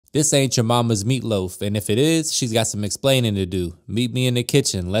This ain't your mama's meatloaf, and if it is, she's got some explaining to do. Meet me in the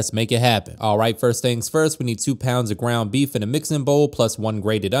kitchen, let's make it happen. All right, first things first, we need 2 pounds of ground beef in a mixing bowl, plus 1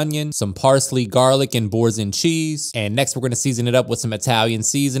 grated onion, some parsley, garlic, and boursin cheese. And next we're gonna season it up with some Italian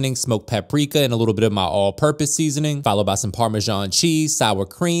seasoning, smoked paprika, and a little bit of my all-purpose seasoning, followed by some Parmesan cheese, sour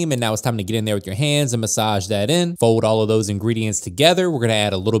cream, and now it's time to get in there with your hands and massage that in. Fold all of those ingredients together. We're gonna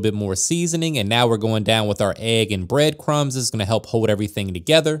add a little bit more seasoning, and now we're going down with our egg and breadcrumbs. This is gonna help hold everything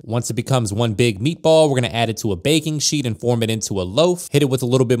together. Once it becomes one big meatball, we're gonna add it to a baking sheet and form it into a loaf. Hit it with a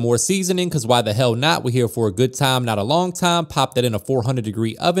little bit more seasoning, because why the hell not? We're here for a good time, not a long time. Pop that in a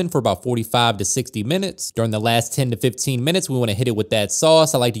 400-degree oven for about 45 to 60 minutes. During the last 10 to 15 minutes, we wanna hit it with that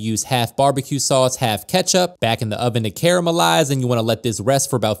sauce. I like to use half barbecue sauce, half ketchup. Back in the oven to caramelize, and you wanna let this rest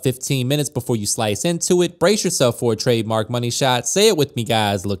for about 15 minutes before you slice into it. Brace yourself for a trademark money shot. Say it with me,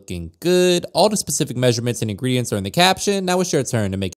 guys. Looking good. All the specific measurements and ingredients are in the caption. Now it's your turn to make